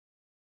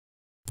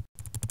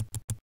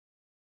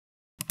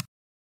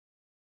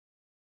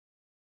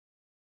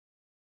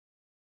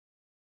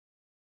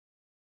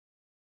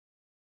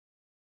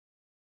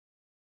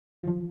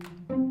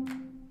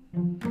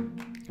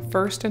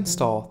First,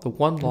 install the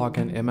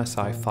OneLogin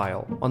MSI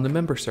file on the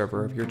member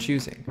server of your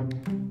choosing.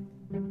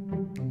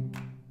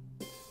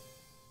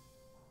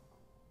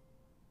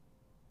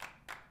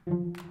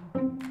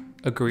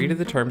 Agree to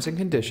the terms and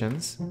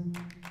conditions,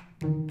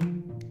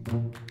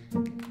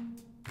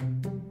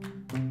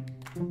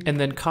 and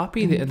then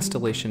copy the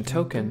installation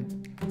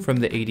token from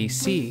the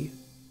ADC,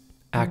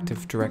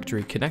 Active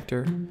Directory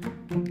Connector,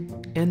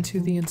 into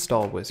the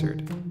install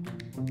wizard.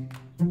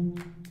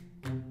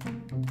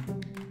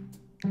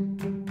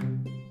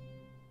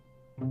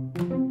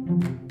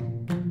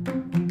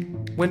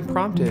 When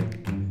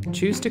prompted,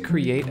 choose to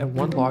create a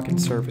OneLogin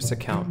service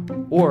account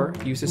or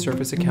use a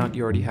service account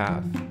you already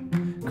have.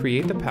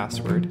 Create the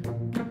password,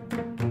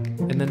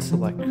 and then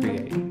select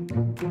Create.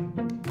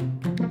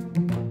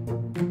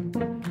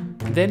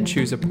 Then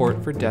choose a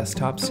port for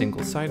desktop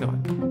single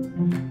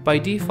sign-on. By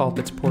default,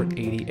 it's port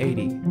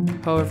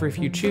 8080. However, if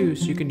you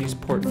choose, you can use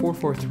port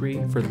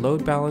 443 for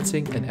load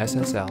balancing and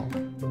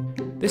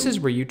SSL. This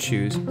is where you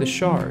choose the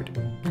shard.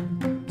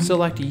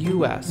 Select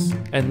US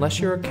unless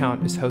your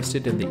account is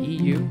hosted in the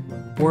EU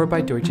or by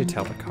Deutsche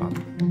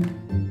Telekom.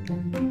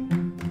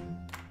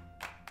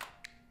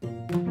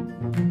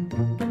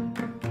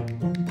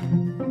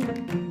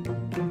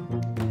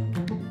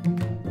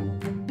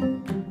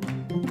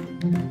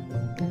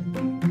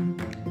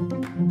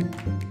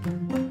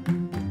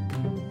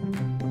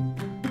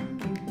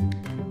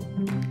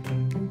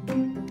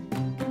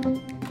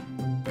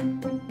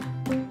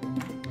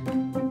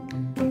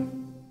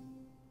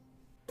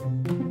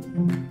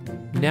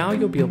 Now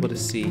you'll be able to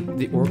see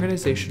the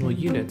organizational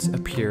units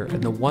appear in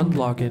the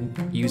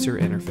OneLogin user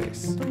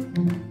interface.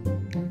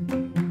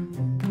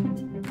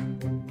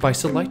 By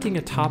selecting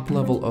a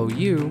top-level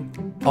OU,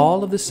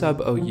 all of the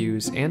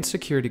sub-OUs and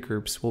security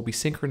groups will be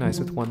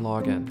synchronized with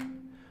OneLogin.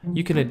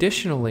 You can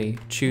additionally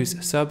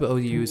choose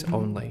sub-OUs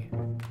only.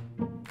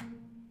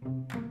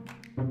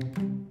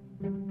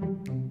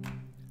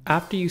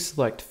 After you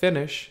select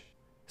Finish,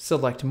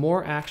 select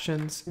More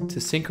Actions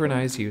to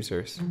synchronize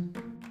users.